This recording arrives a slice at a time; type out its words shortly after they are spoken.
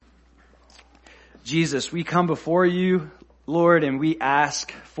Jesus, we come before you, Lord, and we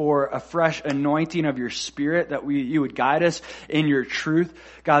ask for a fresh anointing of your Spirit, that you would guide us in your truth.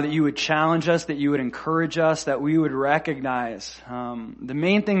 God, that you would challenge us, that you would encourage us, that we would recognize. The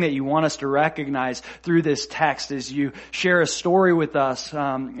main thing that you want us to recognize through this text is you share a story with us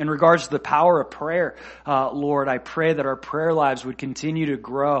in regards to the power of prayer. Lord, I pray that our prayer lives would continue to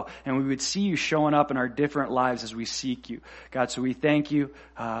grow and we would see you showing up in our different lives as we seek you. God, so we thank you.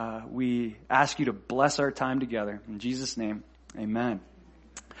 We ask you to bless our time together. In Jesus' name, amen.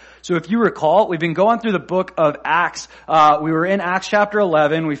 So if you recall, we've been going through the book of Acts. We were in Acts chapter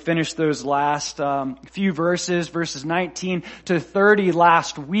 11. We finished those last few verses 19 to 30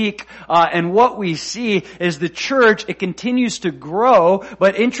 last week. And what we see is the church, it continues to grow,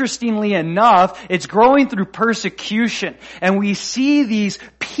 but interestingly enough, it's growing through persecution. And we see these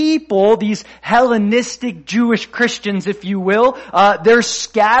people, these Hellenistic Jewish Christians, if you will, they're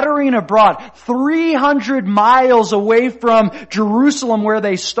scattering abroad 300 miles away from Jerusalem where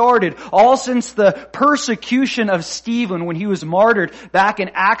they started, all since the persecution of Stephen when he was martyred back in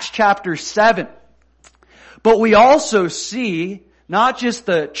Acts chapter 7. But we also see not just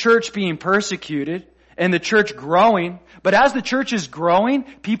the church being persecuted and the church growing, but as the church is growing,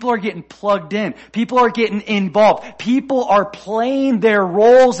 people are getting plugged in. People are getting involved. People are playing their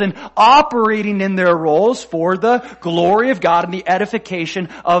roles and operating in their roles for the glory of God and the edification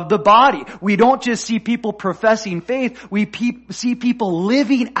of the body. We don't just see people professing faith, we see people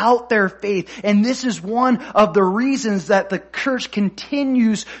living out their faith. And this is one of the reasons that the church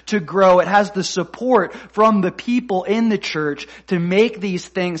continues to grow. It has the support from the people in the church to make these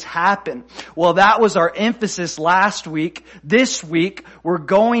things happen. Well, that was our emphasis last week. This week, we're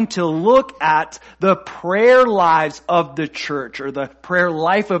going to look at the prayer lives of the church, or the prayer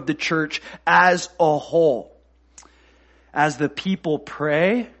life of the church as a whole. As the people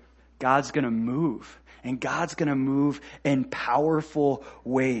pray, God's going to move. And God's going to move in powerful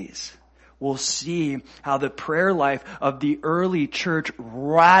ways. We'll see how the prayer life of the early church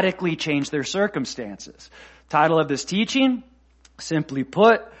radically changed their circumstances. Title of this teaching, simply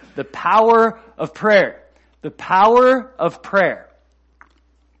put, the power of prayer. The power of prayer.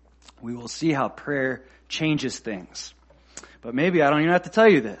 We will see how prayer changes things. But maybe I don't even have to tell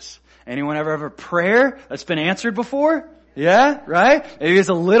you this. Anyone ever have a prayer that's been answered before? Yeah, right? Maybe it's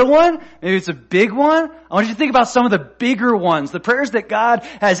a little one. Maybe it's a big one. I want you to think about some of the bigger ones, the prayers that God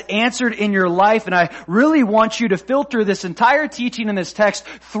has answered in your life. And I really want you to filter this entire teaching in this text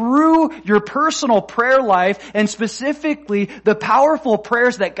through your personal prayer life, and specifically the powerful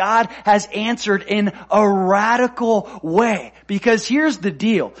prayers that God has answered in a radical way. Because here's the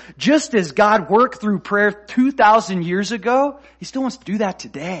deal. Just as God worked through prayer 2,000 years ago, He still wants to do that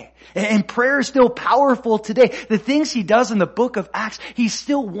today. And prayer is still powerful today. The things He does in the book of Acts, He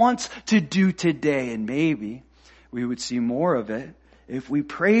still wants to do today. And maybe we would see more of it if we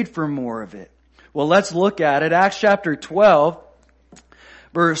prayed for more of it. Well, let's look at it. Acts chapter 12,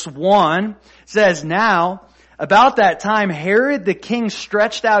 verse 1 says, "Now, about that time, Herod the king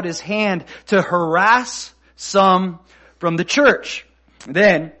stretched out his hand to harass some from the church.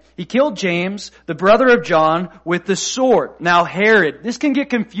 Then he killed James, the brother of John, with the sword." Now Herod, this can get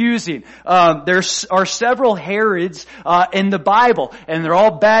confusing. There are several Herods in the Bible, and they're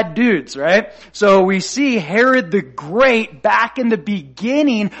all bad dudes, right? So we see Herod the Great back in the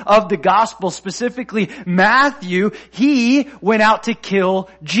beginning of the gospel, specifically Matthew. He went out to kill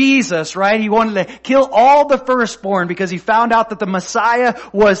Jesus, right? He wanted to kill all the firstborn because he found out that the Messiah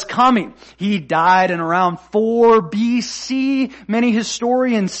was coming. He died in around 4 BC, many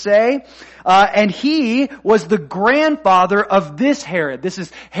historians say. And he was the grandfather of this Herod. This is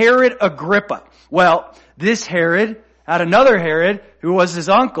Herod Agrippa. Well, this Herod had another Herod who was his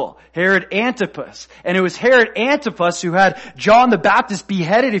uncle, Herod Antipas. And it was Herod Antipas who had John the Baptist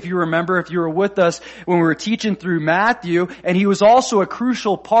beheaded, if you remember, if you were with us when we were teaching through Matthew. And he was also a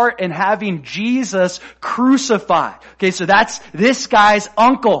crucial part in having Jesus crucified. Okay, so that's this guy's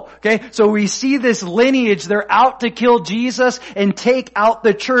uncle. Okay, so we see this lineage. They're out to kill Jesus and take out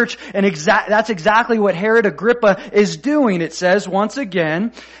the church. And that's exactly what Herod Agrippa is doing. It says, once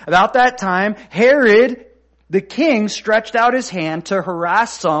again, about that time, Herod the king stretched out his hand to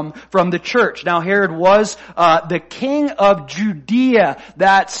harass some from the church. Now Herod was the king of Judea,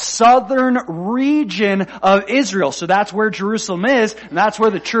 that southern region of Israel. So that's where Jerusalem is, and that's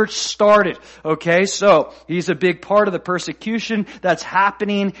where the church started. Okay, so he's a big part of the persecution that's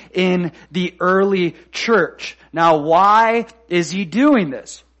happening in the early church. Now why is he doing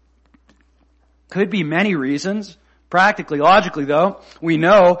this? Could be many reasons. Practically, logically though, we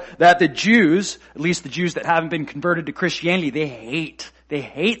know that the Jews, at least the Jews that haven't been converted to Christianity, they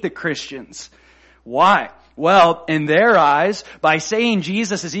hate the Christians. Why? Well, in their eyes, by saying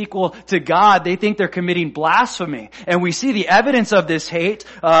Jesus is equal to God, they think they're committing blasphemy. And we see the evidence of this hate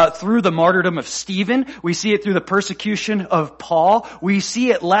through the martyrdom of Stephen. We see it through the persecution of Paul. We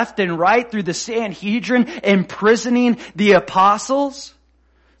see it left and right through the Sanhedrin imprisoning the apostles.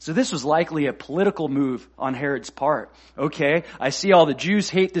 So this was likely a political move on Herod's part. Okay, I see all the Jews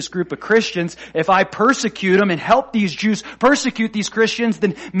hate this group of Christians. If I persecute them and help these Jews persecute these Christians,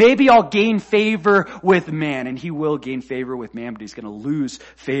 then maybe I'll gain favor with man. And he will gain favor with man, but he's going to lose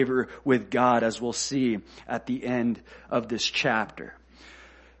favor with God, as we'll see at the end of this chapter.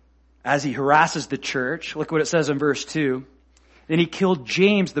 As he harasses the church, look what it says in verse 2. Then he killed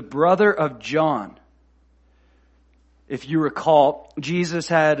James, the brother of John. If you recall, Jesus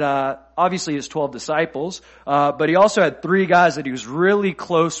had obviously his 12 disciples, but he also had 3 guys that he was really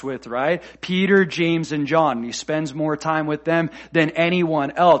close with, right? Peter, James, and John. And he spends more time with them than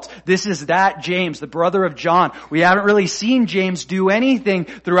anyone else. This is that James, the brother of John. We haven't really seen James do anything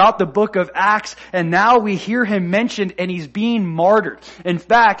throughout the book of Acts, and now we hear him mentioned, and he's being martyred. In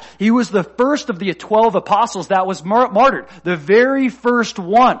fact, he was the first of the 12 apostles that was martyred. The very first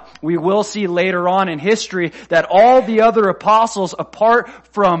one. We will see later on in history that all the other apostles, apart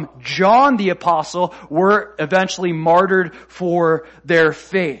from John the apostle, were eventually martyred for their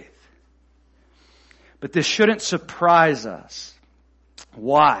faith. But this shouldn't surprise us.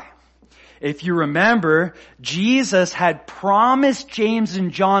 Why? If you remember, Jesus had promised James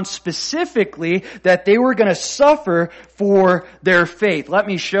and John specifically that they were going to suffer for their faith. Let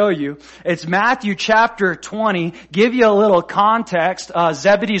me show you. It's Matthew chapter 20. Give you a little context.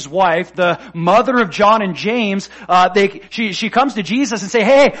 Zebedee's wife, the mother of John and James, she comes to Jesus and say,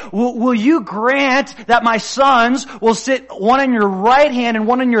 "Hey, will you grant that my sons will sit one on your right hand and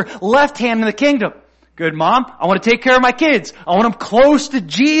one on your left hand in the kingdom?" Good, Mom. I want to take care of my kids. I want them close to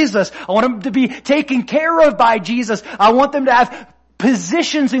Jesus. I want them to be taken care of by Jesus. I want them to have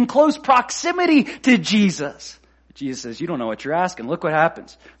positions in close proximity to Jesus. Jesus says, "You don't know what you're asking." Look what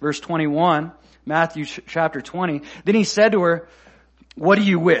happens. Verse 21, Matthew chapter 20. Then he said to her, "What do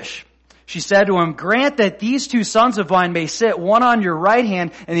you wish?" She said to him, "Grant that these 2 sons of mine may sit, one on your right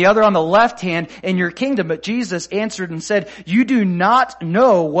hand and the other on the left hand in your kingdom." But Jesus answered and said, "You do not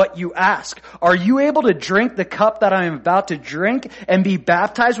know what you ask. Are you able to drink the cup that I am about to drink and be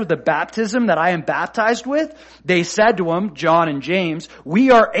baptized with the baptism that I am baptized with?" They said to him, John and James,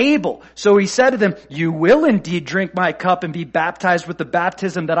 "We are able." So he said to them, "You will indeed drink my cup and be baptized with the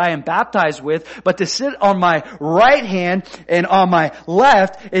baptism that I am baptized with, but to sit on my right hand and on my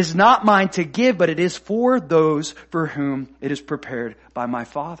left is not mine to give, but it is for those for whom it is prepared by my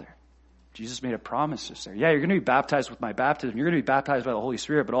Father." Jesus made a promise to her. Yeah, you're going to be baptized with my baptism. You're going to be baptized by the Holy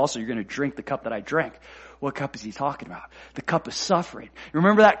Spirit, but also you're going to drink the cup that I drank. What cup is he talking about? The cup of suffering. You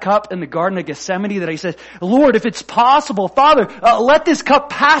remember that cup in the Garden of Gethsemane that he says, "Lord, if it's possible, Father, let this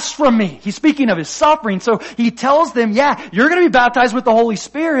cup pass from me." He's speaking of his suffering. So he tells them, yeah, you're going to be baptized with the Holy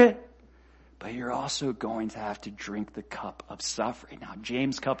Spirit, but you're also going to have to drink the cup of suffering. Now,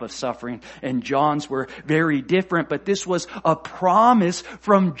 James' cup of suffering and John's were very different, but this was a promise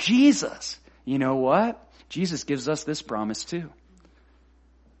from Jesus. You know what? Jesus gives us this promise too.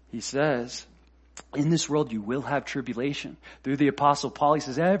 He says, "In this world you will have tribulation." Through the Apostle Paul, he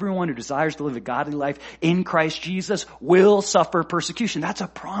says, everyone who desires to live a godly life in Christ Jesus will suffer persecution. That's a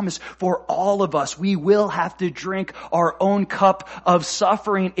promise for all of us. We will have to drink our own cup of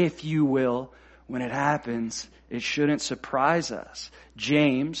suffering, if you will. When it happens, it shouldn't surprise us.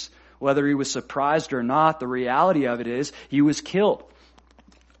 James, whether he was surprised or not, the reality of it is he was killed.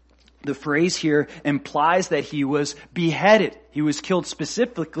 The phrase here implies that he was beheaded. He was killed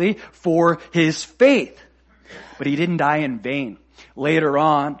specifically for his faith. But he didn't die in vain. Later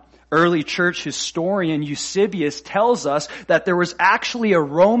on, early church historian Eusebius tells us that there was actually a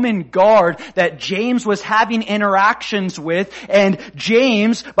Roman guard that James was having interactions with, and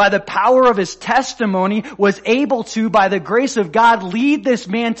James, by the power of his testimony, was able to, by the grace of God, lead this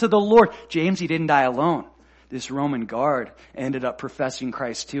man to the Lord. James, he didn't die alone. This Roman guard ended up professing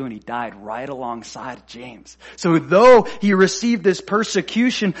Christ too, and he died right alongside James. So though he received this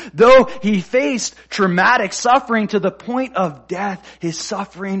persecution, though he faced traumatic suffering to the point of death, his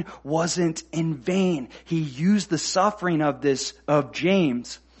suffering wasn't in vain. He used the suffering of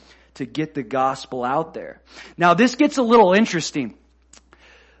James to get the gospel out there. Now this gets a little interesting.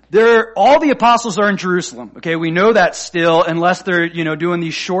 All the apostles are in Jerusalem. Okay, we know that still, unless they're, doing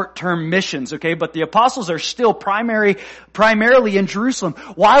these short-term missions. Okay, but the apostles are still primarily in Jerusalem.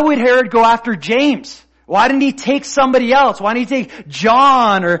 Why would Herod go after James? Why didn't he take somebody else? Why didn't he take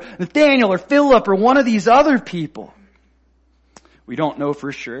John or Nathaniel or Philip or one of these other people? We don't know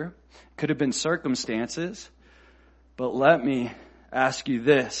for sure. Could have been circumstances. But let me ask you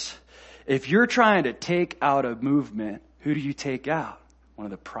this. If you're trying to take out a movement, who do you take out? One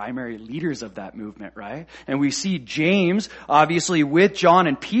of the primary leaders of that movement, right? And we see James, obviously with John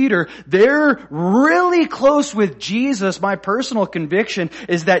and Peter, they're really close with Jesus. My personal conviction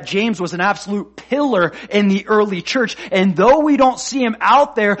is that James was an absolute pillar in the early church. And though we don't see him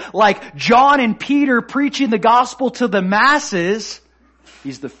out there like John and Peter preaching the gospel to the masses,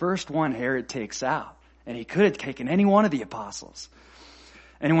 he's the first one Herod takes out. And he could have taken any one of the apostles.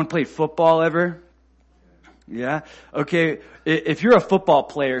 Anyone played football ever? Yeah? Okay, if you're a football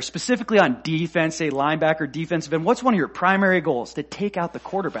player, specifically on defense, say linebacker, defensive end, what's one of your primary goals? To take out the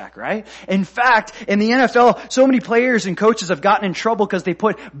quarterback, right? In fact, in the NFL, so many players and coaches have gotten in trouble because they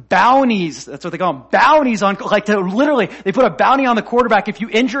put bounties, that's what they call them, bounties on, they put a bounty on the quarterback. If you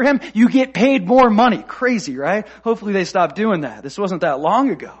injure him, you get paid more money. Crazy, right? Hopefully they stop doing that. This wasn't that long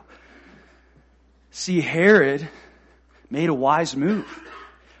ago. See, Herod made a wise move.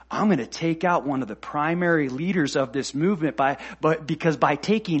 I'm going to take out one of the primary leaders of this movement because by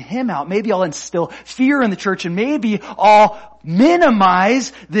taking him out, maybe I'll instill fear in the church and maybe I'll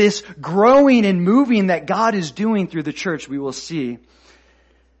minimize this growing and moving that God is doing through the church. We will see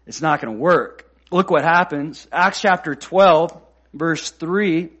it's not going to work. Look what happens. Acts chapter 12, verse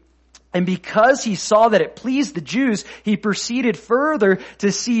 3. And because he saw that it pleased the Jews, he proceeded further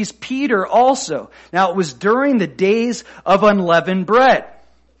to seize Peter also. Now it was during the days of unleavened bread.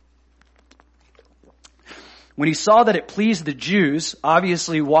 When he saw that it pleased the Jews,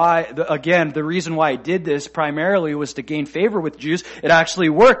 obviously the reason why he did this primarily was to gain favor with Jews. It actually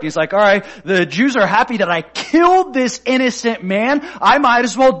worked. He's like, all right, the Jews are happy that I killed this innocent man. I might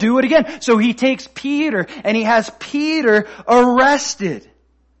as well do it again. So he takes Peter and he has Peter arrested.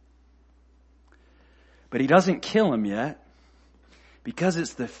 But he doesn't kill him yet because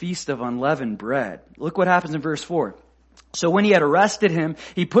it's the Feast of Unleavened Bread. Look what happens in verse 4. So when he had arrested him,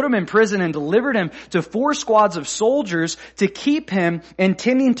 he put him in prison and delivered him to 4 squads of soldiers to keep him,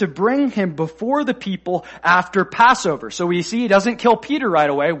 intending to bring him before the people after Passover. So we see he doesn't kill Peter right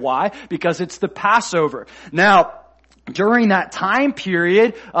away. Why? Because it's the Passover. Now, during that time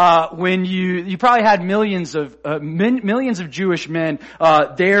period, when you probably had millions of Jewish men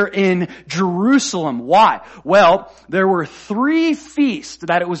there in Jerusalem. Why? Well, there were 3 feasts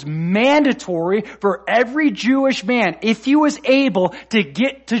that it was mandatory for every Jewish man, if he was able to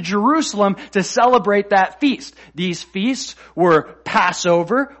get to Jerusalem, to celebrate that feast. These feasts were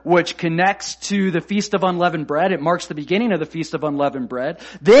Passover, which connects to the Feast of Unleavened Bread. It marks the beginning of the Feast of Unleavened Bread.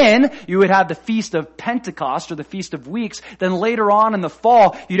 Then you would have the Feast of Pentecost, or the Feast of Weeks. Then later on in the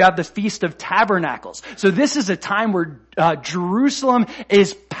fall, you'd have the Feast of Tabernacles. So this is a time where Jerusalem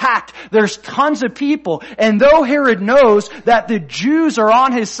is packed. There's tons of people. And though Herod knows that the Jews are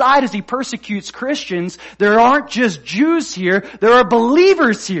on his side as he persecutes Christians, there aren't just Jews here, there are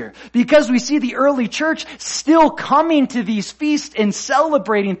believers here. Because we see the early church still coming to these feasts and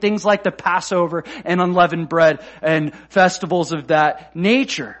celebrating things like the Passover and unleavened bread and festivals of that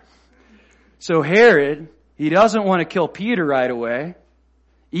nature. So Herod, he doesn't want to kill Peter right away,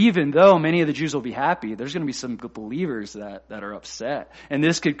 even though many of the Jews will be happy. There's going to be some good believers that are upset. And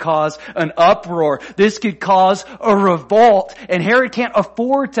this could cause an uproar. This could cause a revolt. And Herod can't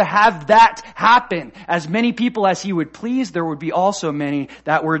afford to have that happen. As many people as he would please, there would be also many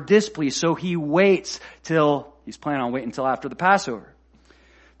that were displeased. So he's planning on waiting until after the Passover.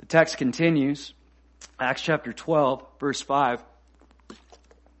 The text continues. Acts chapter 12, verse 5.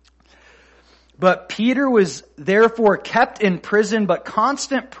 But Peter was therefore kept in prison, but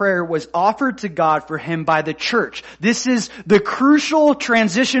constant prayer was offered to God for him by the church. This is the crucial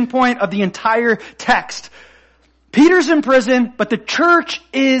transition point of the entire text. Peter's in prison, but the church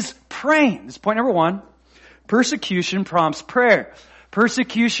is praying. This is point number 1. Persecution prompts prayer.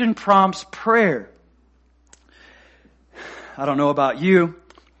 Persecution prompts prayer. I don't know about you,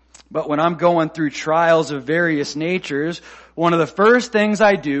 but when I'm going through trials of various natures, one of the first things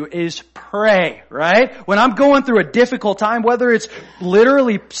I do is pray, right? When I'm going through a difficult time, whether it's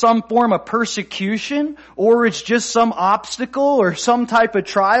literally some form of persecution or it's just some obstacle or some type of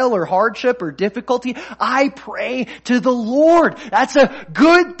trial or hardship or difficulty, I pray to the Lord. That's a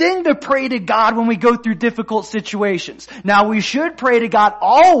good thing to pray to God when we go through difficult situations. Now, we should pray to God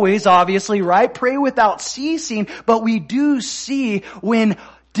always, obviously, right? Pray without ceasing, but we do see when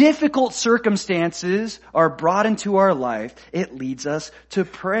difficult circumstances are brought into our life, it leads us to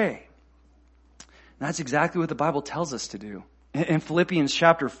pray. And that's exactly what the Bible tells us to do. In Philippians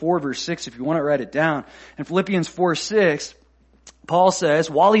chapter 4, verse 6, if you want to write it down, in Philippians 4, 6, Paul says,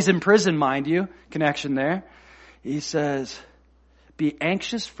 while he's in prison, mind you, connection there, he says, Be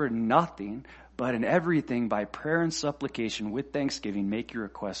anxious for nothing, but in everything by prayer and supplication with thanksgiving, make your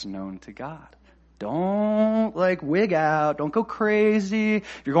requests known to God. Don't wig out. Don't go crazy.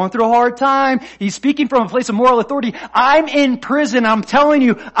 If you're going through a hard time, he's speaking from a place of moral authority. I'm in prison. I'm telling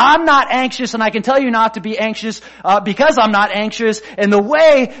you, I'm not anxious, and I can tell you not to be anxious because I'm not anxious. And the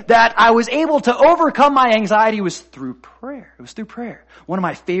way that I was able to overcome my anxiety was through prayer. It was through prayer. One of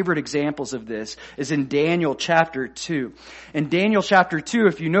my favorite examples of this is in Daniel chapter 2. In Daniel chapter 2,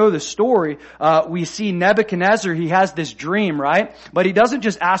 if you know the story, we see Nebuchadnezzar, he has this dream, right? But he doesn't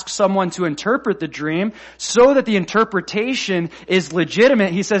just ask someone to interpret the dream so that the interpretation is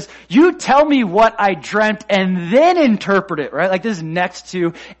legitimate. He says, you tell me what I dreamt and then interpret it, right? Like this is next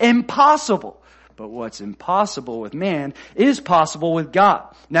to impossible. But what's impossible with man is possible with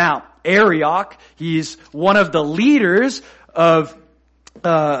God. Now, Arioch, he's one of the leaders of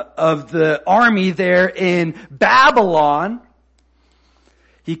the army there in Babylon.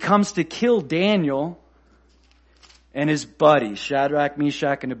 He comes to kill Daniel and his buddies, Shadrach,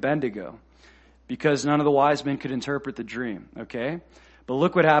 Meshach, and Abednego, because none of the wise men could interpret the dream, okay? But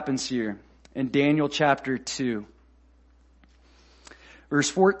look what happens here in Daniel chapter 2. Verse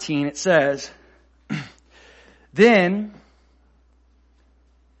 14, it says, Then,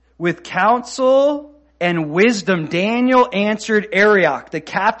 with counsel and wisdom, Daniel answered Arioch, the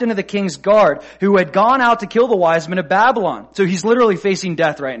captain of the king's guard, who had gone out to kill the wise men of Babylon. So he's literally facing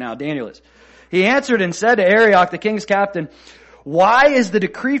death right now, Daniel is. He answered and said to Arioch, the king's captain, why is the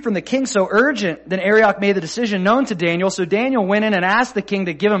decree from the king so urgent? Then Arioch made the decision known to Daniel. So Daniel went in and asked the king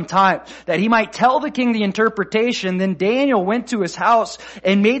to give him time, that he might tell the king the interpretation. Then Daniel went to his house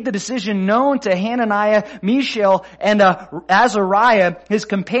and made the decision known to Hananiah, Mishael, and Azariah, his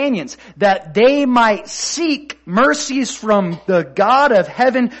companions, that they might seek mercies from the God of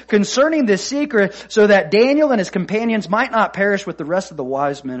heaven concerning this secret, so that Daniel and his companions might not perish with the rest of the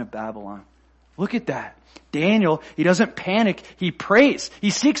wise men of Babylon. Look at that. Daniel, he doesn't panic. He prays. He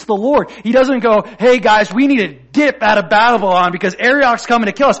seeks the Lord. He doesn't go, hey guys, we need to dip out of Babylon because Arioch's coming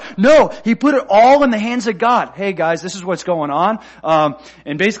to kill us. No, he put it all in the hands of God. Hey guys, this is what's going on.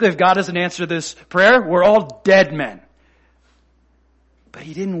 And basically if God doesn't answer this prayer, we're all dead men. But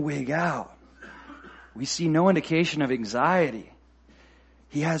he didn't wig out. We see no indication of anxiety.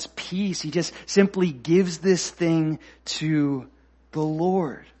 He has peace. He just simply gives this thing to the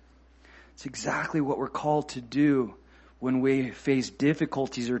Lord. It's exactly what we're called to do when we face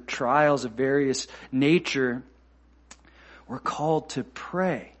difficulties or trials of various nature. We're called to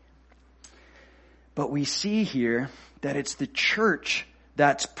pray. But we see here that it's the church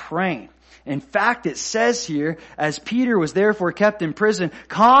that's praying. In fact, it says here, as Peter was therefore kept in prison,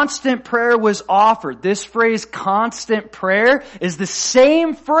 constant prayer was offered. This phrase, constant prayer, is the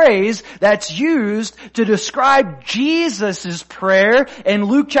same phrase that's used to describe Jesus' prayer in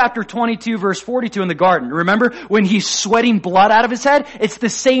Luke chapter 22, verse 42 in the garden. Remember when he's sweating blood out of his head? It's the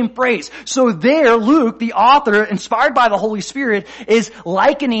same phrase. So there, Luke, the author, inspired by the Holy Spirit, is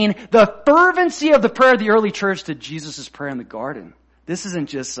likening the fervency of the prayer of the early church to Jesus' prayer in the garden. This isn't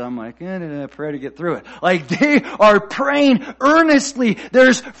just some prayer to get through it. Like they are praying earnestly.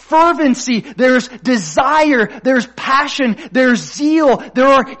 There's fervency. There's desire. There's passion. There's zeal. There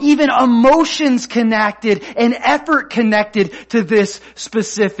are even emotions connected and effort connected to this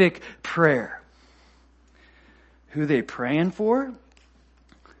specific prayer. Who are they praying for?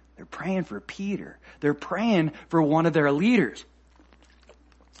 They're praying for Peter. They're praying for one of their leaders.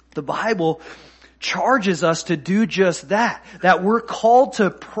 The Bible charges us to do just that we're called to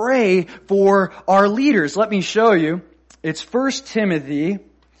pray for our leaders. Let me show you. It's 1 Timothy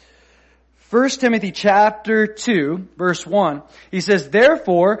chapter 2, verse 1. He says,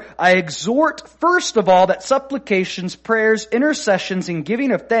 therefore, I exhort first of all that supplications, prayers, intercessions, and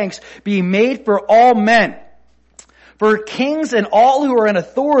giving of thanks be made for all men, for kings and all who are in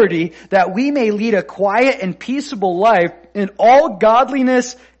authority, that we may lead a quiet and peaceable life in all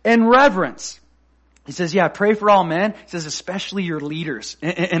godliness and reverence. He says, yeah, pray for all men. He says, especially your leaders,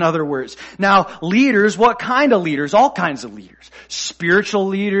 in other words. Now, leaders, what kind of leaders? All kinds of leaders. Spiritual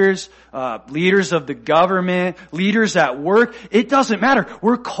leaders, leaders of the government, leaders at work. It doesn't matter.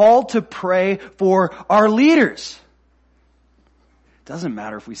 We're called to pray for our leaders. It doesn't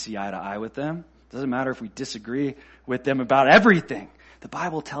matter if we see eye to eye with them. It doesn't matter if we disagree with them about everything. The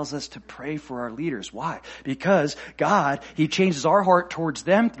Bible tells us to pray for our leaders. Why? Because God, He changes our heart towards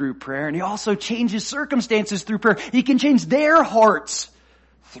them through prayer, and He also changes circumstances through prayer. He can change their hearts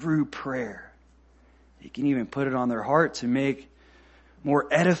through prayer. He can even put it on their heart to make more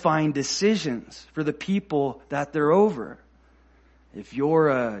edifying decisions for the people that they're over. If you're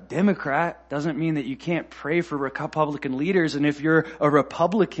a Democrat, doesn't mean that you can't pray for Republican leaders. And if you're a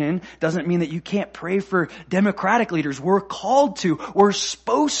Republican, doesn't mean that you can't pray for Democratic leaders. We're called to. We're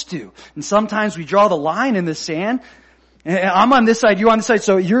supposed to. And sometimes we draw the line in the sand. I'm on this side, you're on this side,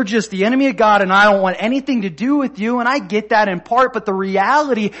 so you're just the enemy of God and I don't want anything to do with you. And I get that in part, but the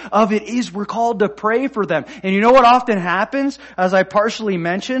reality of it is we're called to pray for them. And you know what often happens, as I partially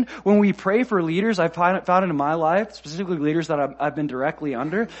mentioned, when we pray for leaders, I've found it in my life, specifically leaders that I've been directly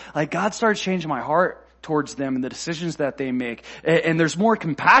under, like God starts changing my heart towards them and the decisions that they make. And there's more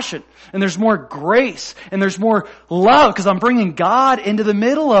compassion and there's more grace and there's more love because I'm bringing God into the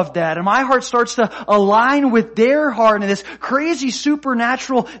middle of that. And my heart starts to align with their heart and this crazy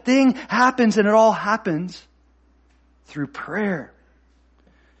supernatural thing happens, and it all happens through prayer.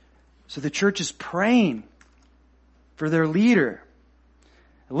 So the church is praying for their leader.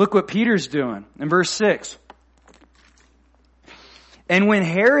 Look what Peter's doing in verse 6. And when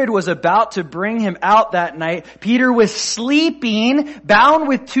Herod was about to bring him out that night, Peter was sleeping, bound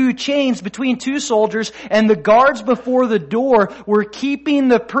with 2 chains between 2 soldiers, and the guards before the door were keeping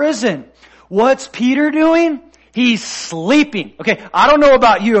the prison. What's Peter doing? He's sleeping. Okay, I don't know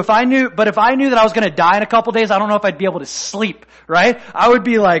about you, if I knew that I was going to die in a couple days, I don't know if I'd be able to sleep, right? I would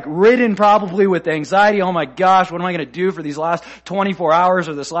be like ridden probably with anxiety. Oh my gosh, what am I going to do for these last 24 hours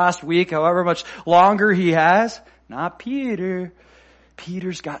or this last week, however much longer he has? Not Peter.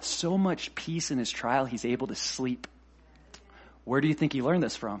 Peter's got so much peace in his trial, he's able to sleep. Where do you think he learned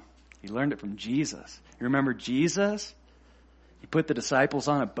this from? He learned it from Jesus. You remember Jesus? He put the disciples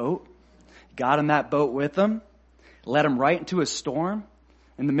on a boat, got in that boat with them, led them right into a storm.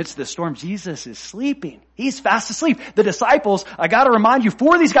 In the midst of the storm, Jesus is sleeping. He's fast asleep. The disciples, I got to remind you,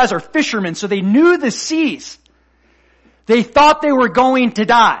 4 of these guys are fishermen, so they knew the seas. They thought they were going to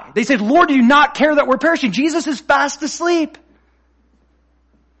die. They said, Lord, do you not care that we're perishing? Jesus is fast asleep.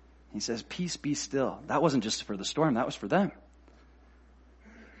 He says, peace be still. That wasn't just for the storm, that was for them.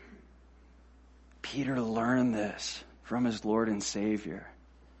 Peter learned this from his Lord and Savior.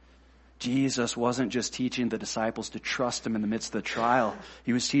 Jesus wasn't just teaching the disciples to trust him in the midst of the trial.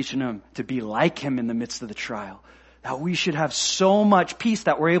 He was teaching them to be like him in the midst of the trial. That we should have so much peace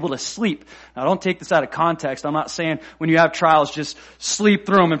that we're able to sleep. Now don't take this out of context. I'm not saying when you have trials, just sleep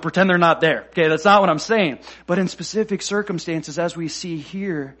through them and pretend they're not there. Okay, that's not what I'm saying. But in specific circumstances, as we see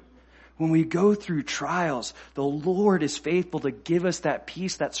here, when we go through trials, the Lord is faithful to give us that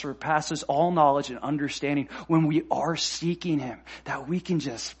peace that surpasses all knowledge and understanding when we are seeking him. That we can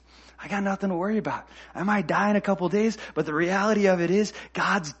just, I got nothing to worry about. I might die in a couple of days, but the reality of it is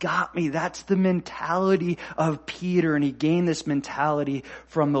God's got me. That's the mentality of Peter, and he gained this mentality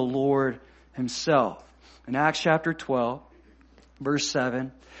from the Lord himself. In Acts chapter 12, verse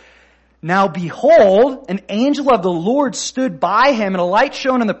 7, now behold, an angel of the Lord stood by him, and a light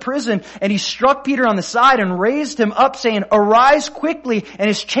shone in the prison, and he struck Peter on the side and raised him up, saying, arise quickly, and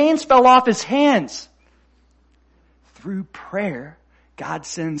his chains fell off his hands. Through prayer, God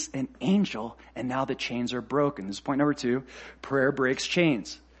sends an angel, and now the chains are broken. This is point number 2. Prayer breaks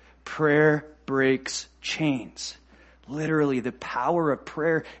chains. Prayer breaks chains. Literally, the power of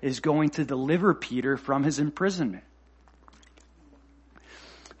prayer is going to deliver Peter from his imprisonment.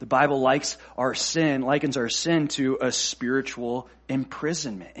 The Bible likens our sin to a spiritual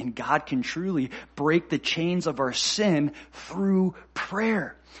imprisonment. And God can truly break the chains of our sin through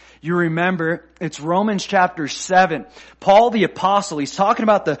prayer. You remember, it's Romans chapter 7. Paul the apostle, he's talking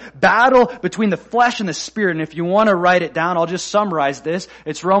about the battle between the flesh and the spirit. And if you want to write it down, I'll just summarize this.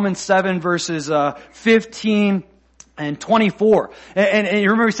 It's Romans 7 verses 15 and 24. And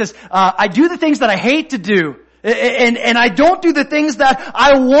you remember he says, I do the things that I hate to do. And I don't do the things that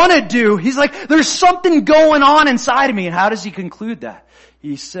I want to do. He's like, there's something going on inside of me. And how does he conclude that?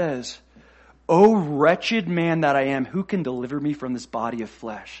 He says, O wretched man that I am, who can deliver me from this body of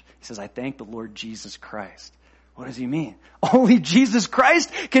flesh? He says, I thank the Lord Jesus Christ. What does he mean? Only Jesus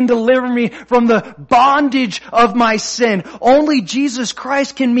Christ can deliver me from the bondage of my sin. Only Jesus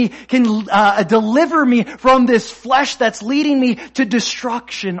Christ can deliver me from this flesh that's leading me to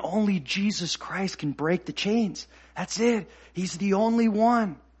destruction. Only Jesus Christ can break the chains. That's it. He's the only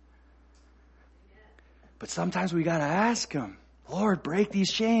one. But sometimes we gotta ask him, Lord, break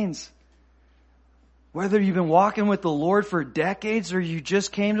these chains. Whether you've been walking with the Lord for decades or you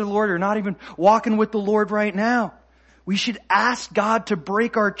just came to the Lord or not even walking with the Lord right now, we should ask God to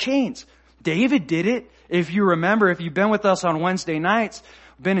break our chains. David did it. If you remember, if you've been with us on Wednesday nights,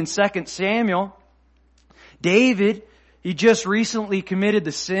 been in 2 Samuel, David He just recently committed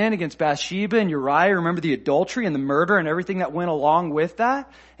the sin against Bathsheba and Uriah. Remember the adultery and the murder and everything that went along with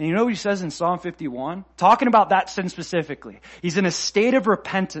that? And you know what he says in Psalm 51? Talking about that sin specifically. He's in a state of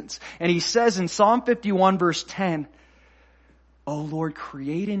repentance. And he says in Psalm 51 verse 10, "O Lord,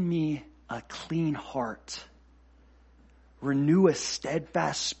 create in me a clean heart. Renew a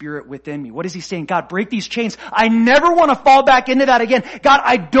steadfast spirit within me." What is he saying? God, break these chains. I never want to fall back into that again. God,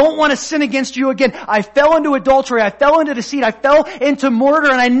 I don't want to sin against you again. I fell into adultery. I fell into deceit. I fell into murder,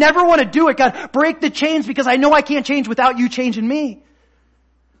 and I never want to do it. God, break the chains because I know I can't change without you changing me.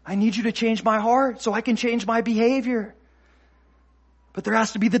 I need you to change my heart so I can change my behavior. But there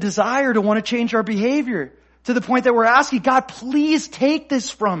has to be the desire to want to change our behavior. To the point that we're asking, God, please take this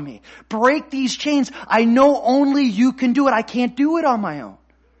from me. Break these chains. I know only you can do it. I can't do it on my own.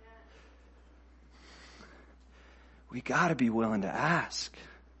 We gotta be willing to ask.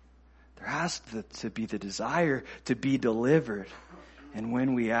 There has to be the desire to be delivered. And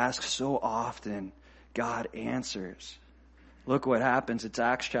when we ask so often, God answers. Look what happens. It's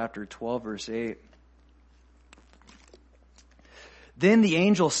Acts chapter 12 verse 8. Then the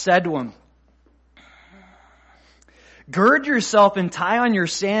angel said to him, "Gird yourself and tie on your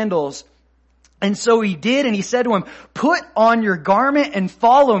sandals." And so he did, and he said to him, "Put on your garment and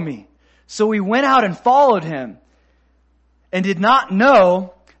follow me." So he went out and followed him, and did not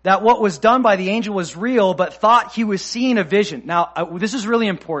know that what was done by the angel was real, but thought he was seeing a vision. Now, this is really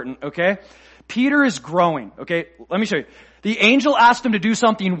important, okay? Peter is growing, okay? Let me show you. The angel asked him to do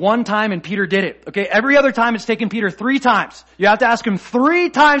something one time and Peter did it. Okay, every other time it's taken Peter 3 times. You have to ask him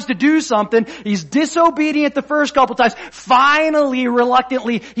 3 times to do something. He's disobedient the first couple times. Finally,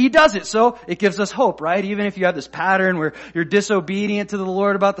 reluctantly, he does it. So it gives us hope, right? Even if you have this pattern where you're disobedient to the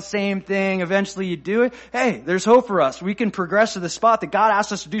Lord about the same thing, eventually you do it. Hey, there's hope for us. We can progress to the spot that God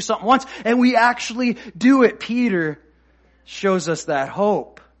asked us to do something once and we actually do it. Peter shows us that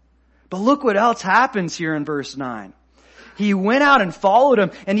hope. But look what else happens here in verse 9. He went out and followed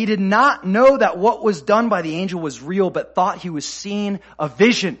him, and he did not know that what was done by the angel was real, but thought he was seeing a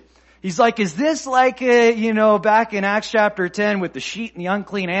vision. He's like, is this like, back in Acts chapter 10 with the sheep and the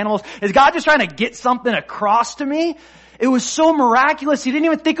unclean animals? Is God just trying to get something across to me? It was so miraculous, he didn't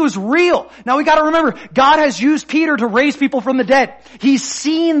even think it was real. Now we gotta remember, God has used Peter to raise people from the dead. He's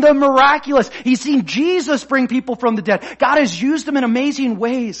seen the miraculous. He's seen Jesus bring people from the dead. God has used him in amazing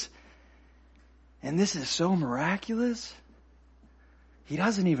ways. And this is so miraculous. He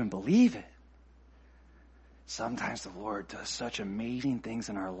doesn't even believe it. Sometimes the Lord does such amazing things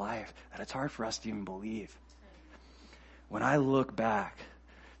in our life that it's hard for us to even believe. When I look back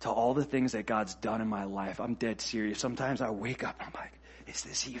to all the things that God's done in my life, I'm dead serious. Sometimes I wake up and I'm like, is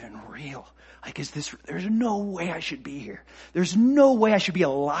this even real? Like, there's no way I should be here. There's no way I should be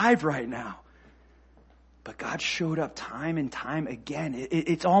alive right now. But God showed up time and time again.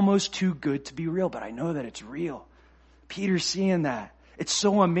 It's almost too good to be real, but I know that it's real. Peter's seeing that. It's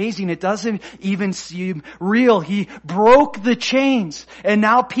so amazing. It doesn't even seem real. He broke the chains. And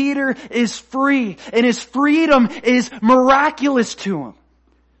now Peter is free. And his freedom is miraculous to him.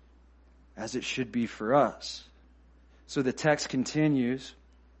 As it should be for us. So the text continues.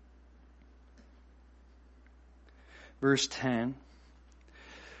 Verse 10.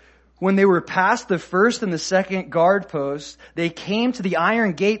 When they were past the first and the second guard posts, they came to the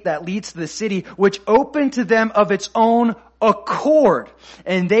iron gate that leads to the city, which opened to them of its own accord.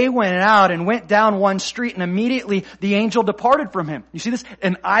 And they went out and went down one street, and immediately the angel departed from him. You see this?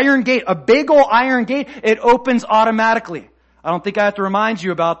 An iron gate, a big old iron gate, it opens automatically. I don't think I have to remind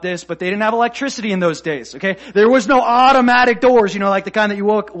you about this, but they didn't have electricity in those days, okay? There was no automatic doors, like the kind that you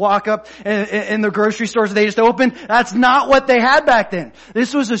walk up in the grocery stores, they just open. That's not what they had back then.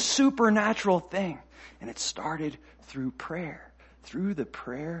 This was a supernatural thing. And it started through prayer. Through the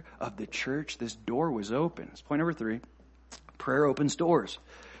prayer of the church, this door was open. That's point number 3. Prayer opens doors.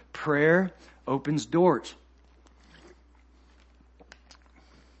 Prayer opens doors.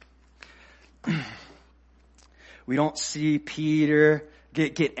 We don't see Peter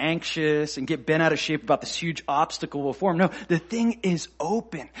get anxious and get bent out of shape about this huge obstacle before him. No, the thing is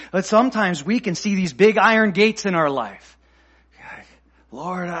open. But sometimes we can see these big iron gates in our life.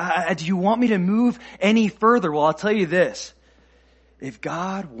 Lord, do you want me to move any further? Well, I'll tell you this. If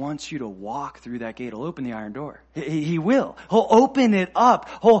God wants you to walk through that gate, He'll open the iron door. He will. He'll open it up.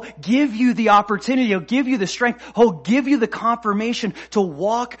 He'll give you the opportunity. He'll give you the strength. He'll give you the confirmation to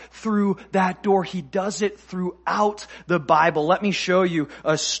walk through that door. He does it throughout the Bible. Let me show you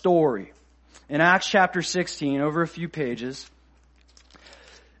a story. In Acts chapter 16, over a few pages,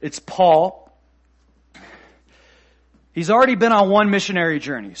 it's Paul. He's already been on one missionary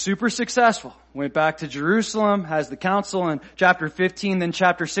journey, super successful. Went back to Jerusalem, has the council in chapter 15, then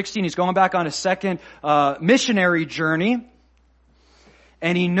chapter 16. He's going back on a second missionary journey.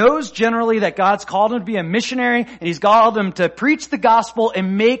 And he knows generally that God's called him to be a missionary, and he's called him to preach the gospel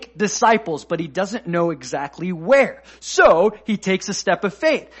and make disciples, but he doesn't know exactly where. So he takes a step of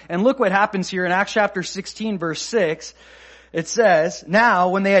faith. And look what happens here in Acts chapter 16, verse 6. It says, now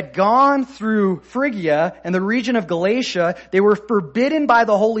when they had gone through Phrygia and the region of Galatia, they were forbidden by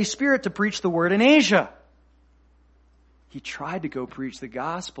the Holy Spirit to preach the word in Asia. He tried to go preach the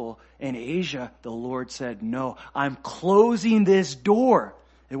gospel in Asia. The Lord said, no, I'm closing this door.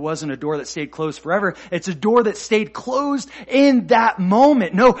 It wasn't a door that stayed closed forever. It's a door that stayed closed in that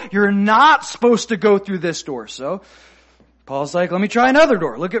moment. No, you're not supposed to go through this door. So Paul's like, let me try another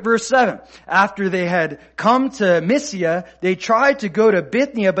door. Look at verse 7. After they had come to Mysia, they tried to go to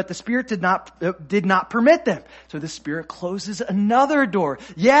Bithynia, but the Spirit did not permit them. So the Spirit closes another door.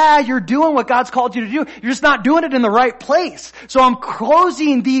 Yeah, you're doing what God's called you to do. You're just not doing it in the right place. So I'm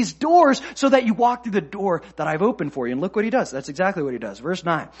closing these doors so that you walk through the door that I've opened for you. And look what he does. That's exactly what he does. Verse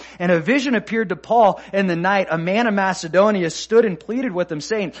 9. And a vision appeared to Paul in the night. A man of Macedonia stood and pleaded with him,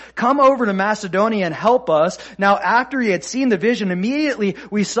 saying, come over to Macedonia and help us. Now after he had seen the vision, immediately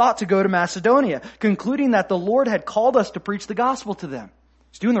we sought to go to Macedonia, concluding that the Lord had called us to preach the gospel to them.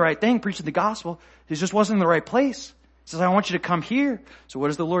 He's doing the right thing, preaching the gospel. He just wasn't in the right place. He says, I want you to come here. So what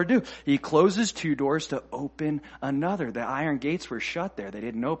does the Lord do? He closes two doors to open another. The iron gates were shut there. They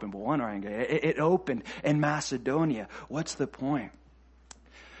didn't open, but one iron gate, it opened in Macedonia. What's the point?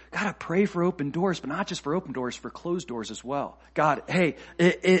 Gotta pray for open doors, but not just for open doors, for closed doors as well. God, hey,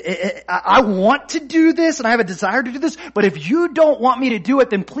 I want to do this and I have a desire to do this, but if you don't want me to do it,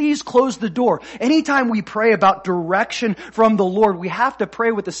 then please close the door. Anytime we pray about direction from the Lord, we have to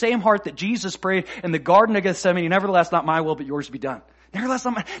pray with the same heart that Jesus prayed in the Garden of Gethsemane, nevertheless, not my will, but yours be done. Nevertheless,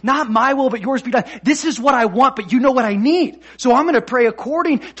 not my will, but yours be done. This is what I want, but you know what I need. So I'm going to pray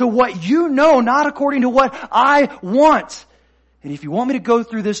according to what you know, not according to what I want. And if you want me to go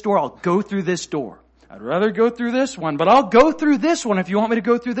through this door, I'll go through this door. I'd rather go through this one, but I'll go through this one if you want me to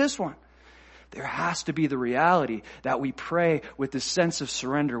go through this one. There has to be the reality that we pray with this sense of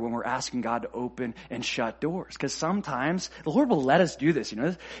surrender when we're asking God to open and shut doors. Because sometimes the Lord will let us do this,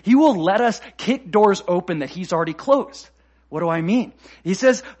 He will let us kick doors open that He's already closed. What do I mean? He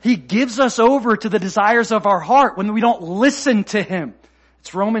says He gives us over to the desires of our heart when we don't listen to Him.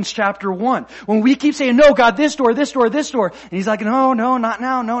 It's Romans chapter 1. When we keep saying, no, God, this door, this door, this door. And He's like, no, not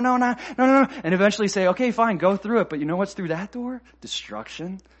now. No. And eventually say, okay, fine, go through it. But you know what's through that door?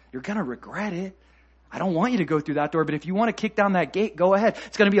 Destruction. You're going to regret it. I don't want you to go through that door, but if you want to kick down that gate, go ahead.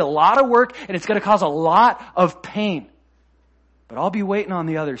 It's going to be a lot of work and it's going to cause a lot of pain. But I'll be waiting on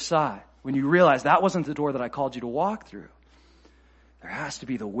the other side when you realize that wasn't the door that I called you to walk through. There has to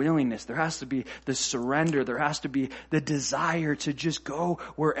be the willingness. There has to be the surrender. There has to be the desire to just go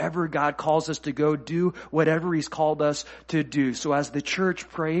wherever God calls us to go, do whatever He's called us to do. So as the church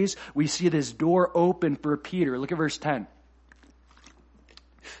prays, we see this door open for Peter. Look at verse 10.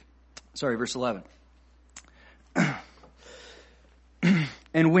 Verse 11.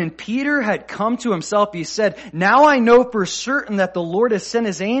 And when Peter had come to himself, he said, now I know for certain that the Lord has sent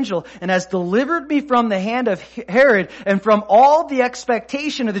His angel and has delivered me from the hand of Herod and from all the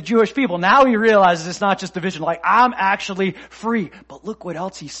expectation of the Jewish people. Now he realizes it's not just a vision, like I'm actually free. But look what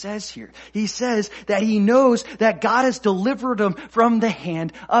else he says here. He says that he knows that God has delivered him from the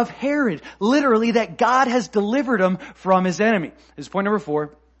hand of Herod. Literally, that God has delivered him from his enemy. This is point number 4.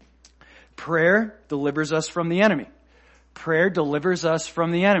 Prayer delivers us from the enemy. Prayer delivers us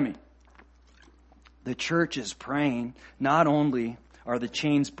from the enemy. The church is praying. Not only are the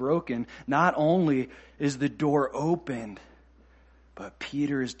chains broken, not only is the door opened, but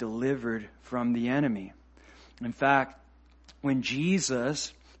Peter is delivered from the enemy. In fact, when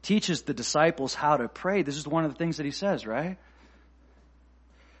Jesus teaches the disciples how to pray, this is one of the things that He says, right?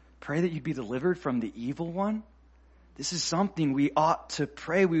 Pray that you'd be delivered from the evil one. This is something we ought to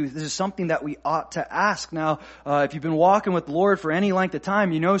pray. This is something that we ought to ask. Now, if you've been walking with the Lord for any length of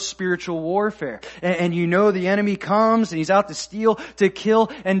time, you know spiritual warfare. And you know the enemy comes and he's out to steal, to kill,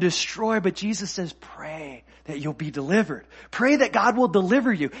 and destroy. But Jesus says, pray that you'll be delivered. Pray that God will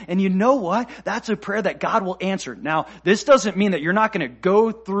deliver you. And you know what? That's a prayer that God will answer. Now, this doesn't mean that you're not going to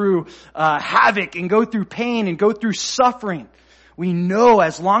go through havoc and go through pain and go through suffering. We know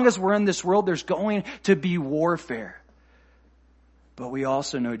as long as we're in this world, there's going to be warfare. But we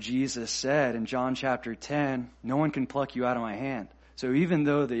also know Jesus said in John chapter 10, no one can pluck you out of my hand. So even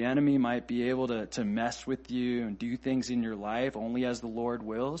though the enemy might be able to mess with you and do things in your life only as the Lord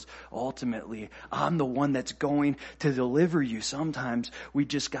wills, ultimately, I'm the one that's going to deliver you. Sometimes we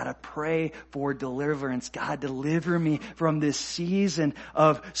just got to pray for deliverance. God, deliver me from this season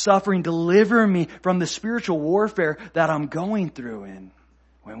of suffering. Deliver me from the spiritual warfare that I'm going through. And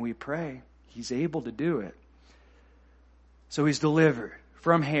when we pray, He's able to do it. So He's delivered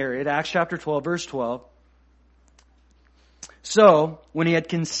from Herod. Acts chapter 12, verse 12. So, when he had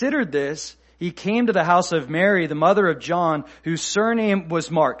considered this, he came to the house of Mary, the mother of John, whose surname was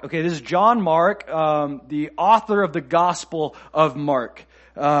Mark. Okay, this is John Mark, the author of the Gospel of Mark.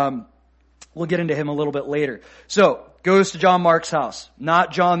 We'll get into him a little bit later. So, goes to John Mark's house.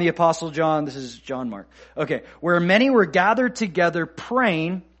 Not John the Apostle John, this is John Mark. Okay, where many were gathered together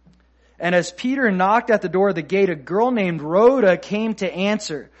praying, and as Peter knocked at the door of the gate, a girl named Rhoda came to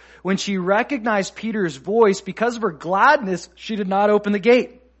answer. When she recognized Peter's voice, because of her gladness, she did not open the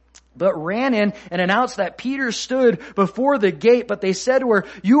gate, but ran in and announced that Peter stood before the gate. But they said to her,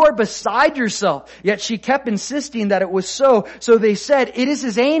 "You are beside yourself." Yet she kept insisting that it was so. So they said, "It is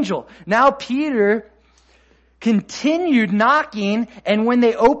his angel." Now Peter continued knocking, and when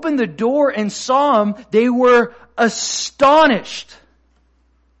they opened the door and saw him, they were astonished.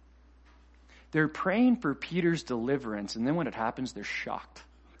 They're praying for Peter's deliverance, and then when it happens, they're shocked.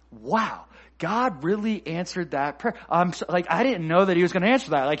 Wow, God really answered that prayer. I didn't know that He was going to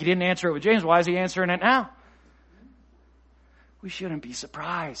answer that. Like He didn't answer it with James. Why is He answering it now? We shouldn't be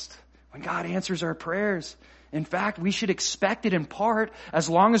surprised when God answers our prayers. In fact, we should expect it in part as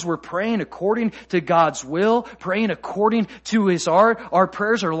long as we're praying according to God's will, praying according to His art. Our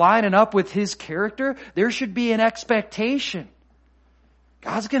prayers are lining up with His character. There should be an expectation.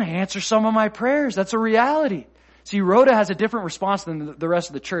 God's going to answer some of my prayers. That's a reality. See, Rhoda has a different response than the rest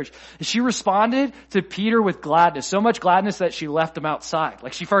of the church. She responded to Peter with gladness, so much gladness that she left him outside.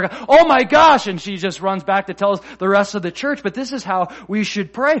 Like she forgot, "Oh my gosh," and she just runs back to tell the rest of the church. But this is how we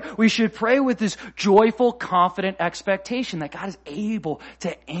should pray. We should pray with this joyful, confident expectation that God is able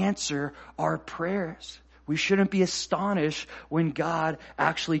to answer our prayers. We shouldn't be astonished when God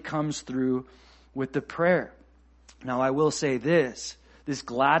actually comes through with the prayer. Now, I will say this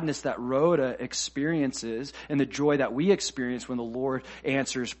gladness that Rhoda experiences and the joy that we experience when the Lord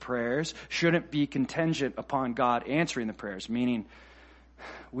answers prayers shouldn't be contingent upon God answering the prayers. Meaning,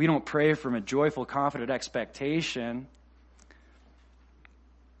 we don't pray from a joyful, confident expectation,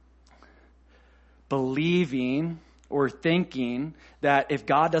 believing or thinking that if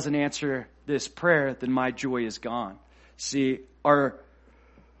God doesn't answer this prayer, then my joy is gone. See, our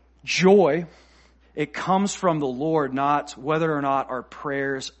joy, it comes from the Lord, not whether or not our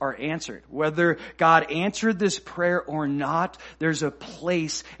prayers are answered. Whether God answered this prayer or not, there's a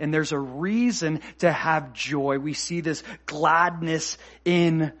place and there's a reason to have joy. We see this gladness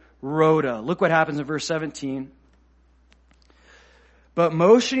in Rhoda. Look what happens in verse 17. But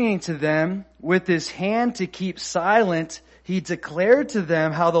motioning to them with his hand to keep silent, he declared to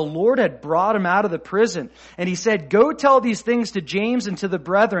them how the Lord had brought him out of the prison. And he said, "Go tell these things to James and to the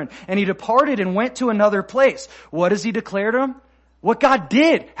brethren." And he departed and went to another place. What does he declare to them? What God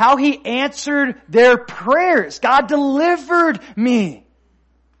did. How He answered their prayers. God delivered me.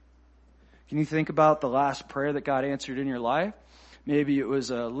 Can you think about the last prayer that God answered in your life? Maybe it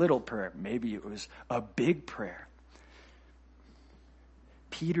was a little prayer. Maybe it was a big prayer.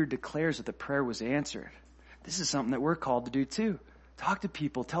 Peter declares that the prayer was answered. This is something that we're called to do too. Talk to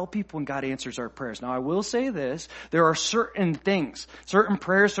people. Tell people when God answers our prayers. Now, I will say this. There are certain things, certain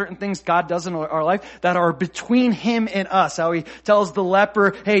prayers, certain things God does in our life that are between Him and us. How He tells the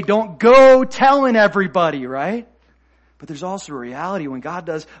leper, "Hey, don't go telling everybody," right? But there's also a reality when God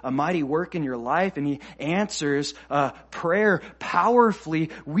does a mighty work in your life and He answers prayer powerfully,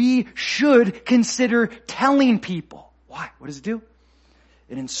 we should consider telling people. Why? What does it do?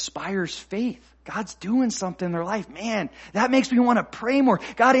 It inspires faith. God's doing something in their life. Man, that makes me want to pray more.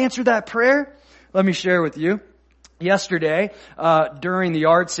 God answered that prayer. Let me share with you. Yesterday, during the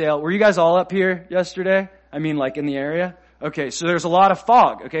yard sale, were you guys all up here yesterday? I mean, like in the area? Okay, so there's a lot of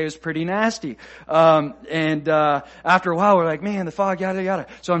fog. Okay, it was pretty nasty. After a while, we're like, man, the fog, yada, yada.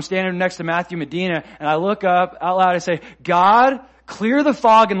 So I'm standing next to Matthew Medina, and I look up out loud and say, "God, clear the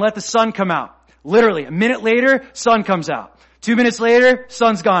fog and let the sun come out." Literally, a minute later, sun comes out. 2 minutes later,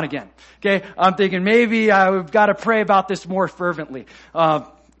 sun's gone again. Okay, I'm thinking maybe I've got to pray about this more fervently.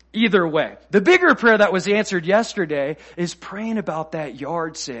 Either way. The bigger prayer that was answered yesterday is praying about that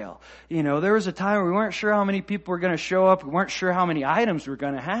yard sale. You know, there was a time where we weren't sure how many people were going to show up. We weren't sure how many items we were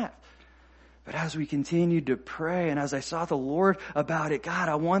going to have. But as we continued to pray and as I sought the Lord about it, God,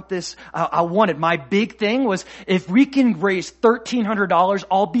 I want this, my big thing was, if we can raise $1,300,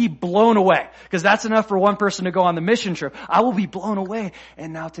 I'll be blown away. Because that's enough for one person to go on the mission trip. I will be blown away.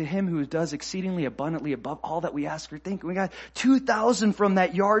 And now to him who does exceedingly abundantly above all that we ask or think. We got 2,000 from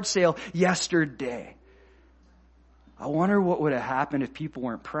that yard sale yesterday. I wonder what would have happened if people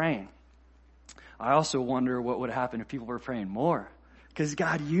weren't praying. I also wonder what would have happened if people were praying more. Because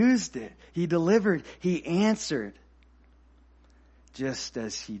God used it. He delivered. He answered. Just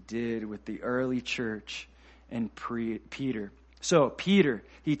as he did with the early church and Peter. So Peter,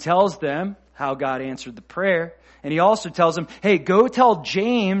 he tells them how God answered the prayer. And he also tells them, hey, go tell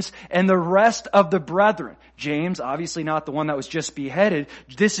James and the rest of the brethren. James, obviously not the one that was just beheaded.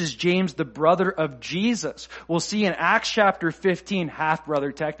 This is James, the brother of Jesus. We'll see in Acts chapter 15,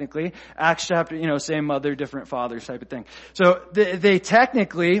 half-brother technically. Acts chapter, same mother, different fathers type of thing. So they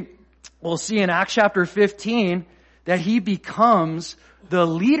technically, we'll see in Acts chapter 15 that he becomes the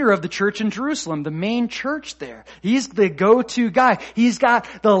leader of the church in Jerusalem, the main church there. He's the go-to guy. He's got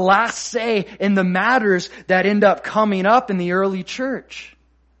the last say in the matters that end up coming up in the early church.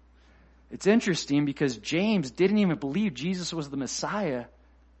 It's interesting because James didn't even believe Jesus was the Messiah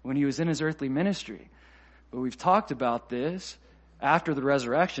when he was in his earthly ministry. But we've talked about this after the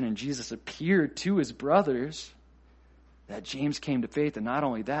resurrection and Jesus appeared to his brothers, that James came to faith, and not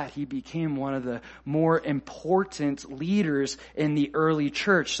only that, he became one of the more important leaders in the early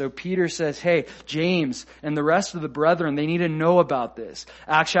church. So Peter says, hey, James and the rest of the brethren, they need to know about this.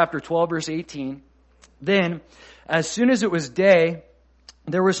 Acts chapter 12, verse 18. Then, as soon as it was day,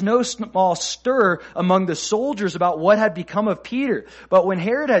 there was no small stir among the soldiers about what had become of Peter. But when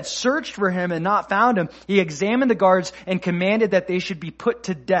Herod had searched for him and not found him, he examined the guards and commanded that they should be put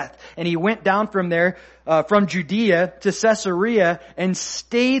to death. And he went down from there, from Judea to Caesarea and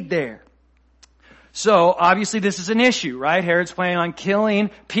stayed there. So, obviously this is an issue, right? Herod's planning on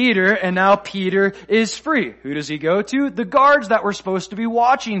killing Peter, and now Peter is free. Who does he go to? The guards that were supposed to be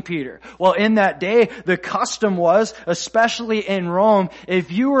watching Peter. Well, in that day, the custom was, especially in Rome,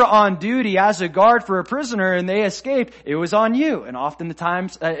 if you were on duty as a guard for a prisoner and they escaped, it was on you. And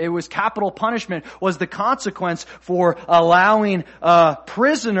oftentimes, it was capital punishment was the consequence for allowing a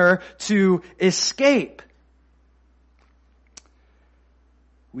prisoner to escape.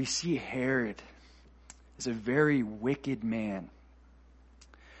 We see Herod is a very wicked man.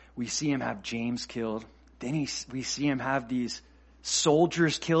 We see him have James killed. Then we see him have these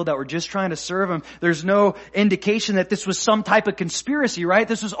soldiers killed that were just trying to serve him. There's no indication that this was some type of conspiracy, right?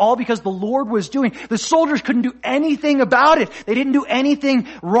 This was all because the Lord was doing. The soldiers couldn't do anything about it. They didn't do anything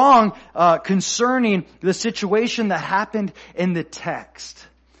wrong concerning the situation that happened in the text.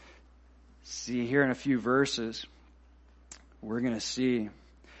 See here in a few verses, we're going to see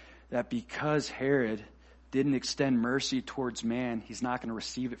that because Herod didn't extend mercy towards man, he's not going to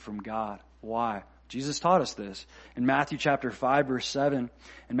receive it from God. Why? Jesus taught us this. In Matthew chapter 5, verse 7,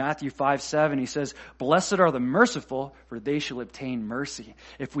 in Matthew 5:7, he says, blessed are the merciful, for they shall obtain mercy.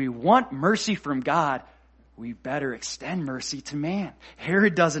 If we want mercy from God, we better extend mercy to man.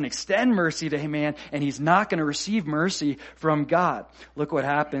 Herod doesn't extend mercy to man, and he's not going to receive mercy from God. Look what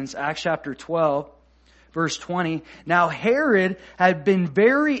happens. Acts chapter 12. Verse 20, now Herod had been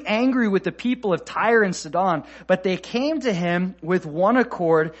very angry with the people of Tyre and Sidon, but they came to him with one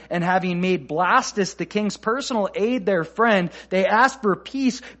accord, and having made Blastus the king's personal aide their friend, they asked for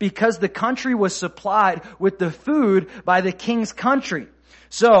peace because the country was supplied with the food by the king's country.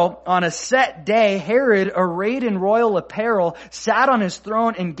 So, on a set day, Herod, arrayed in royal apparel, sat on his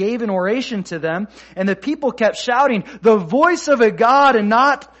throne and gave an oration to them, and the people kept shouting, the voice of a God and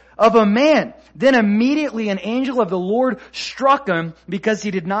not of a man. Then immediately an angel of the Lord struck him because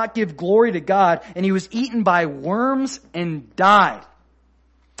he did not give glory to God, and he was eaten by worms and died.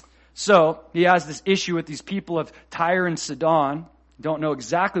 So, he has this issue with these people of Tyre and Sidon. Don't know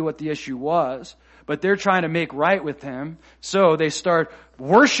exactly what the issue was, but they're trying to make right with him. So they start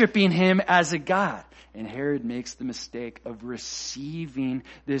worshiping him as a god. And Herod makes the mistake of receiving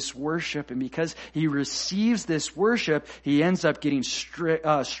this worship. And because he receives this worship, he ends up getting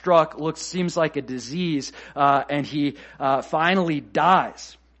struck, seems like a disease, and he finally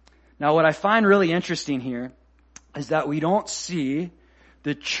dies. Now, what I find really interesting here is that we don't see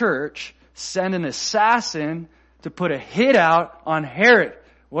the church send an assassin to put a hit out on Herod.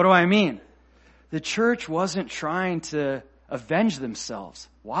 What do I mean? The church wasn't trying to avenge themselves.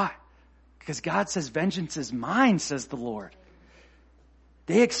 Why? Because God says, vengeance is mine, says the Lord.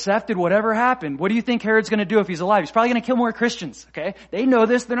 They accepted whatever happened. What do you think Herod's going to do if he's alive? He's probably going to kill more Christians, okay? They know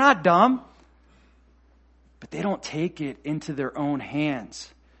this. They're not dumb. But they don't take it into their own hands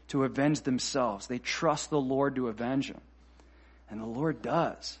to avenge themselves. They trust the Lord to avenge them. And the Lord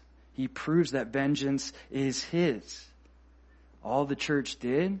does. He proves that vengeance is His. All the church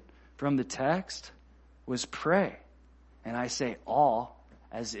did from the text was pray. And I say all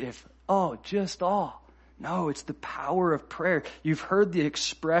as if, oh, just all. No, it's the power of prayer. You've heard the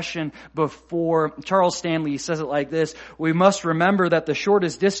expression before. Charles Stanley says it like this: we must remember that the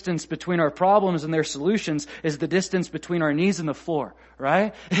shortest distance between our problems and their solutions is the distance between our knees and the floor,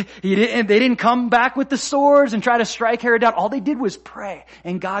 right? They didn't come back with the swords and try to strike Herod down. All they did was pray,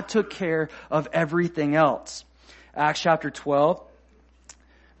 and God took care of everything else. Acts chapter 12,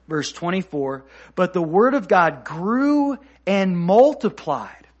 verse 24, but the word of God grew and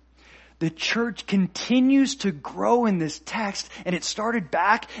multiplied. The church continues to grow in this text, and it started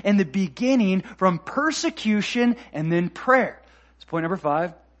back in the beginning from persecution and then prayer. That's point number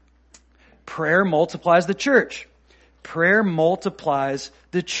 5. Prayer multiplies the church. Prayer multiplies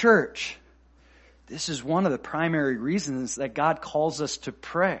the church. This is one of the primary reasons that God calls us to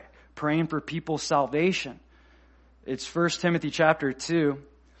pray, praying for people's salvation. It's 1 Timothy chapter 2.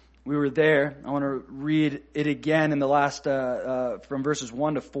 We were there. I want to read it again in the last, from verses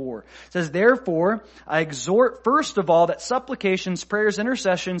 1 to 4. It says, therefore, I exhort first of all that supplications, prayers,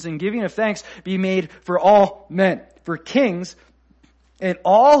 intercessions, and giving of thanks be made for all men, for kings, and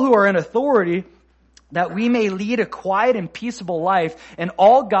all who are in authority, that we may lead a quiet and peaceable life in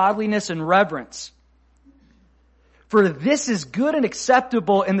all godliness and reverence. For this is good and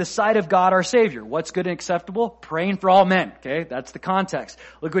acceptable in the sight of God our Savior. What's good and acceptable? Praying for all men. Okay, that's the context.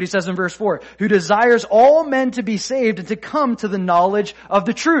 Look what he says in verse 4. Who desires all men to be saved and to come to the knowledge of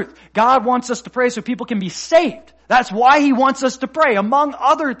the truth. God wants us to pray so people can be saved. That's why He wants us to pray, among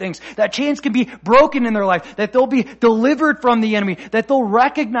other things. That chains can be broken in their life, that they'll be delivered from the enemy, that they'll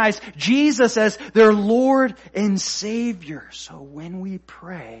recognize Jesus as their Lord and Savior. So when we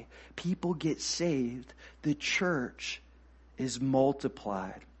pray, people get saved. The church is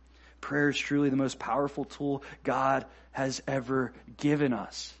multiplied. Prayer is truly the most powerful tool God has ever given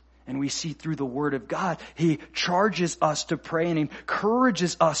us. And we see through the Word of God, He charges us to pray and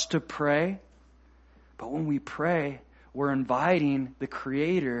encourages us to pray. But when we pray, we're inviting the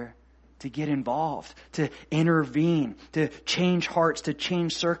Creator to get involved, to intervene, to change hearts, to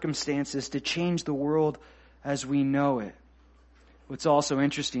change circumstances, to change the world as we know it. What's also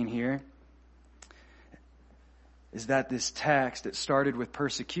interesting here is that this text, it started with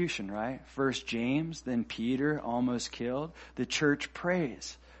persecution, right? First James, then Peter, almost killed. The church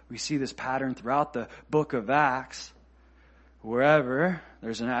prays. We see this pattern throughout the book of Acts. Wherever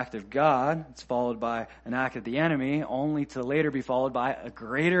there's an act of God, it's followed by an act of the enemy, only to later be followed by a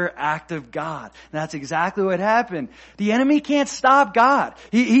greater act of God. And that's exactly what happened. The enemy can't stop God.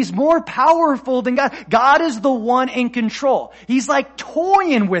 He's more powerful than God. God is the one in control. He's like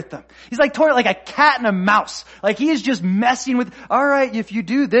toying with them. He's like toying like a cat and a mouse. Like he is just messing with, all right, if you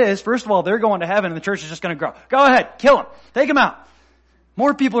do this, first of all, they're going to heaven and the church is just going to grow. Go ahead, kill them. Take them out.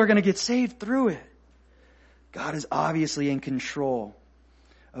 More people are going to get saved through it. God is obviously in control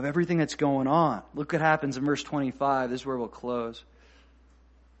of everything that's going on. Look what happens in verse 25. This is where we'll close.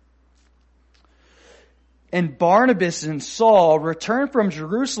 And Barnabas and Saul returned from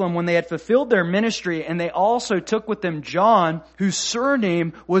Jerusalem when they had fulfilled their ministry, and they also took with them John, whose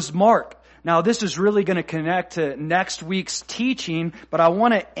surname was Mark. Now, this is really going to connect to next week's teaching, but I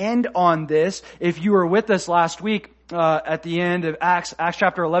want to end on this. If you were with us last week, at the end of Acts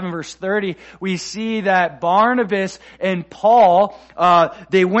chapter 11, verse 30, we see that Barnabas and Paul,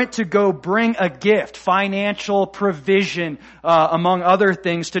 they went to go bring a gift, financial provision, among other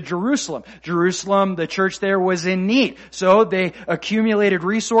things, to Jerusalem. Jerusalem, the church there was in need. So they accumulated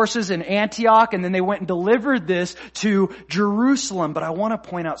resources in Antioch, and then they went and delivered this to Jerusalem. But I want to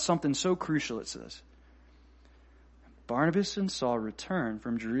point out something so crucial. It says, Barnabas and Saul returned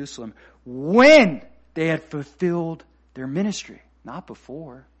from Jerusalem when they had fulfilled their ministry. Not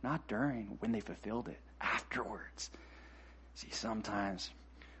before, not during, when they fulfilled it. Afterwards. See, sometimes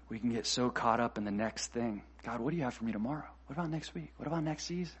we can get so caught up in the next thing. God, what do you have for me tomorrow? What about next week? What about next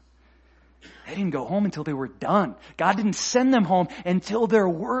season? They didn't go home until they were done. God didn't send them home until their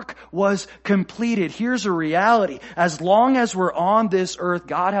work was completed. Here's a reality. As long as we're on this earth,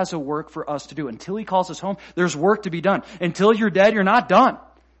 God has a work for us to do. Until He calls us home, there's work to be done. Until you're dead, you're not done.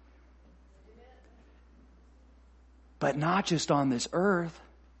 But not just on this earth,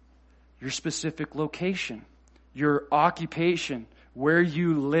 your specific location, your occupation, where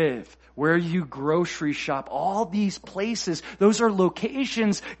you live, where you grocery shop, all these places, those are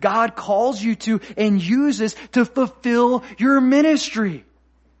locations God calls you to and uses to fulfill your ministry.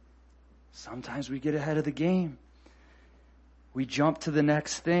 Sometimes we get ahead of the game. we jump to the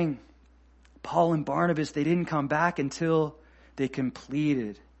next thing. Paul and Barnabas, they didn't come back until they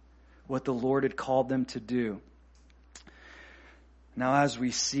completed what the Lord had called them to do. Now, as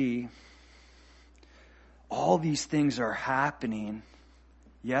we see, all these things are happening,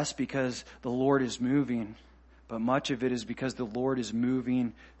 yes, because the Lord is moving, but much of it is because the Lord is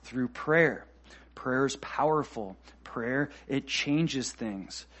moving through prayer. Prayer is powerful. Prayer, it changes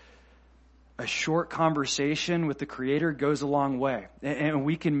things. A short conversation with the Creator goes a long way. And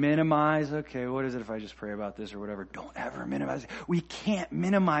we can minimize, okay, what is it if I just pray about this or whatever? Don't ever minimize it. We can't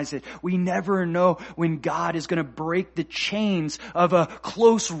minimize it. We never know when God is going to break the chains of a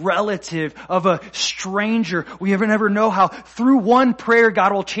close relative, of a stranger. We never know how through one prayer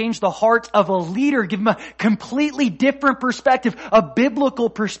God will change the heart of a leader, give him a completely different perspective, a biblical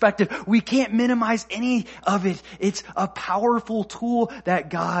perspective. We can't minimize any of it. It's a powerful tool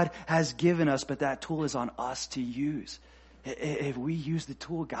that God has given us, but that tool is on us to use. If we use the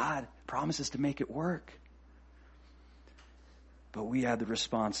tool, God promises to make it work. But we have the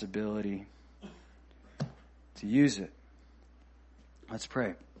responsibility to use it. Let's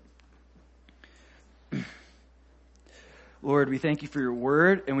pray. Lord, we thank you for your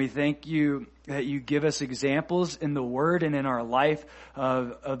word, and we thank you that you give us examples in the word and in our life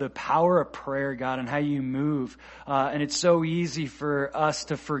of the power of prayer, God, and how you move. And it's so easy for us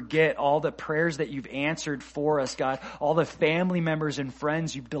to forget all the prayers that you've answered for us, God, all the family members and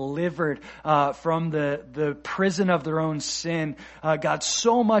friends you've delivered from the prison of their own sin. God,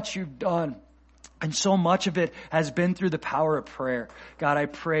 so much you've done. And so much of it has been through the power of prayer. God, I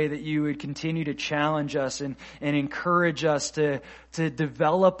pray that you would continue to challenge us and encourage us to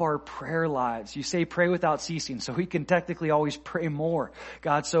develop our prayer lives. You say pray without ceasing, so we can technically always pray more.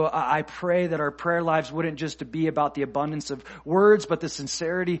 God, so I pray that our prayer lives wouldn't just be about the abundance of words, but the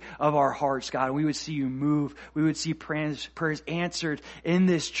sincerity of our hearts, God. And we would see you move. We would see prayers answered in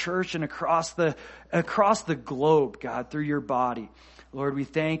this church and across the globe, God, through your body. Lord, we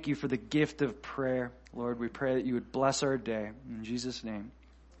thank you for the gift of prayer. Lord, we pray that you would bless our day. In Jesus' name,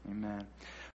 amen.